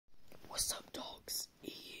What's up, dogs?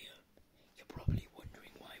 Here. You're probably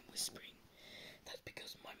wondering why I'm whispering. That's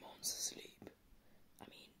because my mom's asleep. I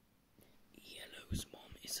mean, Yellow's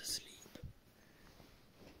mom is asleep.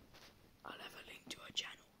 I'll have a link to her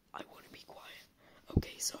channel. I want to be quiet.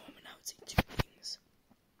 Okay, so I'm announcing two things.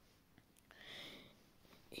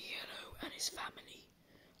 Yellow and his family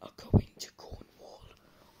are going to Cornwall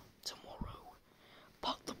tomorrow.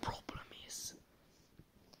 But the problem is,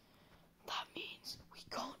 that means we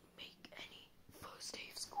can't make any first day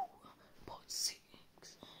of school. Part 6,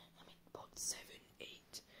 part 7,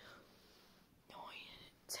 8, 9,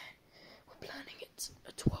 10. We're planning it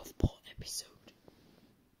a 12-part episode.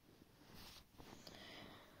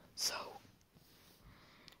 So,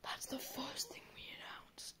 that's the first thing we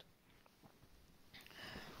announced.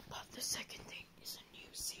 But the second thing is a new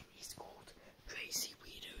series called Crazy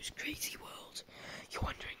Weirdos Crazy World. You're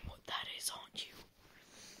wondering what that is, aren't you?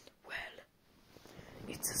 Well,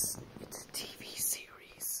 it's a TV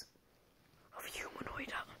series of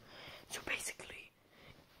humanoid. So basically,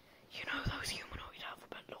 you know those humanoid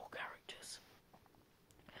alphabet law characters?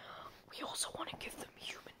 We also want to give them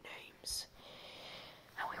human names,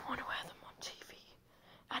 and we want to wear them on TV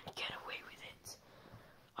and get away with it.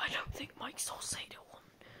 I don't think Mike Salcedo will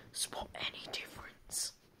spot any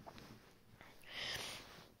difference.